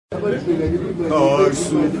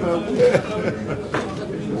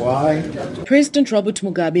Why? President Robert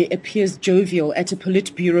Mugabe appears jovial at a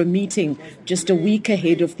Politburo meeting just a week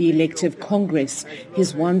ahead of the elective Congress.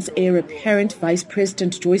 His once heir apparent Vice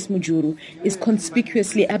President Joyce Mujuru is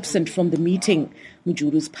conspicuously absent from the meeting.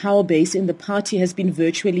 Mujuru's power base in the party has been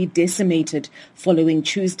virtually decimated following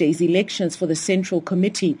Tuesday's elections for the Central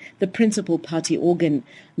Committee, the principal party organ.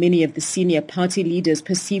 Many of the senior party leaders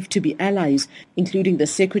perceived to be allies, including the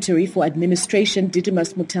Secretary for Administration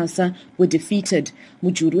Didymus Mutasa, were defeated.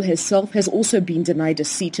 Mujuru herself has also been denied a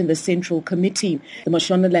seat in the Central Committee. The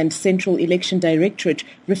Mashonaland Central Election Directorate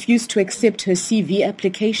refused to accept her CV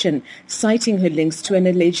application, citing her links to an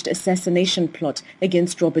alleged assassination plot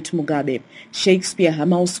against Robert Mugabe. Shakespeare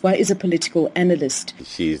Hamauswa is a political analyst.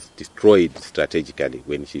 She's destroyed strategically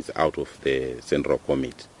when she's out of the Central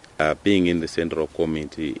Committee. Being in the Central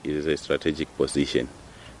Committee is a strategic position,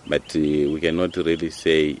 but we cannot really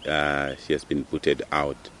say she has been putted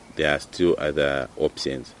out. There are still other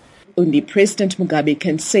options. Only President Mugabe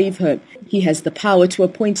can save her. He has the power to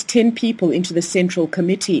appoint 10 people into the Central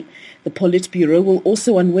Committee. The Politburo will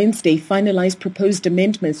also on Wednesday finalize proposed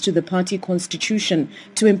amendments to the party constitution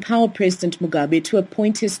to empower President Mugabe to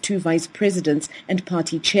appoint his 2 vice presidents and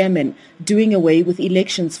party chairmen, doing away with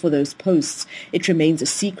elections for those posts. It remains a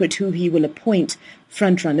secret who he will appoint.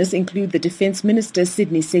 Frontrunners include the Defence Minister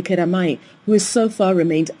Sidney Sekeramai, who has so far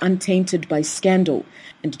remained untainted by scandal,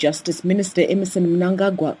 and Justice Minister Emmerson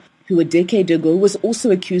Mnangagwa, who a decade ago was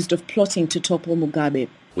also accused of plotting to topple Mugabe.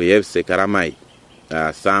 We have Sekeramai.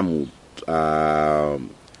 Some would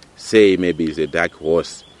say maybe it's a dark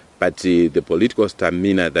horse, but the political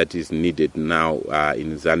stamina that is needed now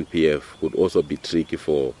in ZANU-PF could also be tricky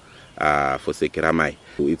for Sekeramai.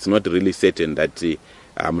 It's not really certain that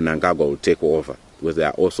Mnangagwa will take over, because there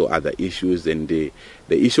are also other issues, and the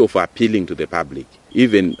issue of appealing to the public.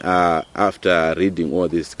 Even after reading all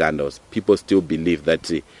these scandals, people still believe that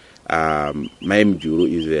Mai Mujuru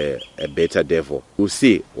is a better devil. We'll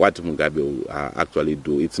see what Mugabe will actually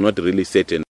do. It's not really certain.